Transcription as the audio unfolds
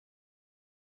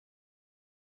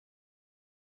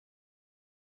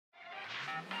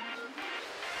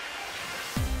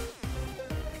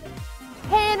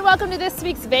Hey, and welcome to this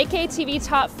week's Vacay TV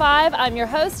Top 5. I'm your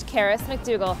host, Karis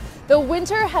MacDougall. The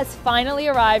winter has finally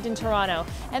arrived in Toronto,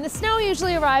 and the snow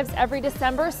usually arrives every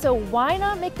December, so why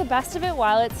not make the best of it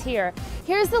while it's here?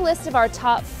 Here's the list of our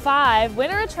top 5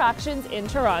 winter attractions in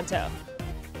Toronto.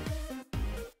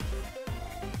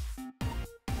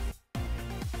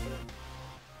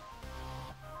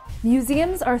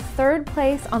 Museums are third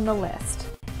place on the list.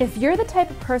 If you're the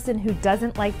type of person who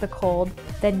doesn't like the cold,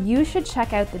 then you should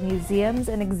check out the museums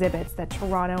and exhibits that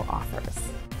Toronto offers.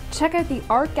 Check out the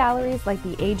art galleries like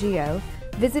the AGO,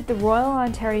 visit the Royal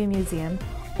Ontario Museum,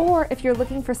 or if you're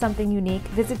looking for something unique,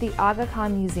 visit the Aga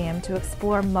Khan Museum to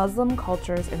explore Muslim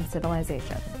cultures and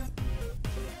civilizations.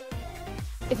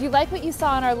 If you like what you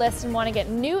saw on our list and want to get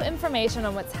new information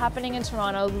on what's happening in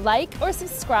Toronto, like or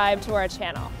subscribe to our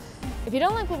channel. If you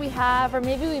don't like what we have, or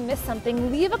maybe we missed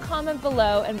something, leave a comment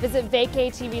below and visit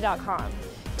vacaytv.com.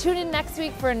 Tune in next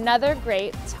week for another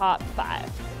great Top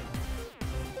 5.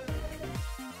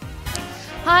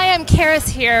 Hi, I'm Karis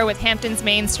here with Hampton's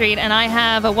Main Street, and I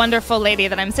have a wonderful lady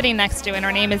that I'm sitting next to, and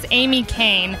her name is Amy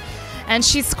Kane, and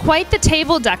she's quite the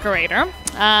table decorator.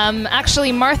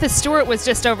 Actually, Martha Stewart was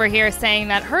just over here saying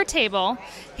that her table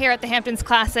here at the Hamptons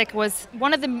Classic was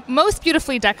one of the most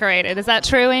beautifully decorated. Is that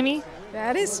true, Amy?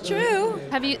 That is true.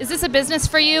 Is this a business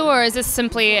for you, or is this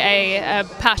simply a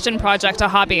passion project, a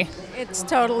hobby? It's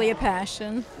totally a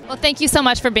passion. Well, thank you so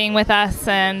much for being with us,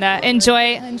 and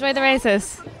enjoy the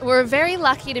races. We're very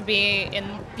lucky to be in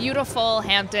beautiful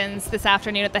Hamptons this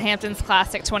afternoon at the Hamptons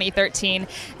Classic 2013,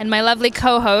 and my lovely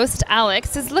co-host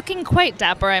Alex is looking quite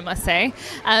dapper, I must say.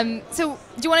 So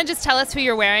do you want to just tell us who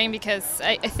you're wearing, because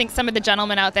I think some of the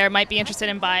gentlemen out there might be interested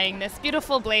in buying this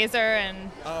beautiful blazer and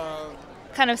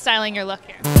kind of styling your look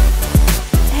here.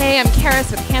 Hey, I'm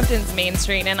Karis with Hamptons Main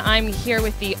Street, and I'm here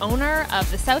with the owner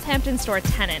of the Southampton store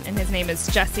tenant, and his name is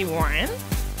Jesse Warren.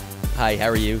 Hi, how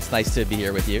are you? It's nice to be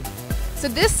here with you. So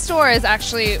this store is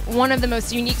actually one of the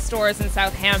most unique stores in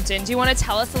Southampton. Do you want to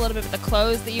tell us a little bit about the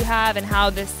clothes that you have and how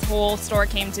this whole store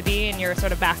came to be and your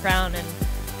sort of background and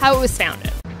how it was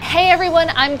founded? Hey everyone,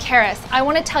 I'm Karis. I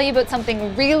want to tell you about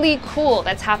something really cool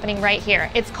that's happening right here.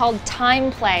 It's called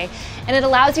Time Play, and it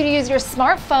allows you to use your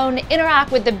smartphone,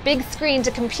 interact with the big screen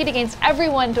to compete against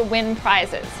everyone to win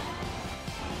prizes.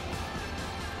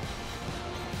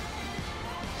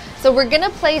 So we're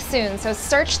gonna play soon, so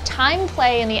search Time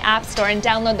Play in the App Store and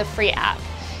download the free app.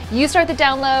 You start the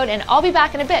download, and I'll be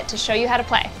back in a bit to show you how to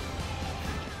play.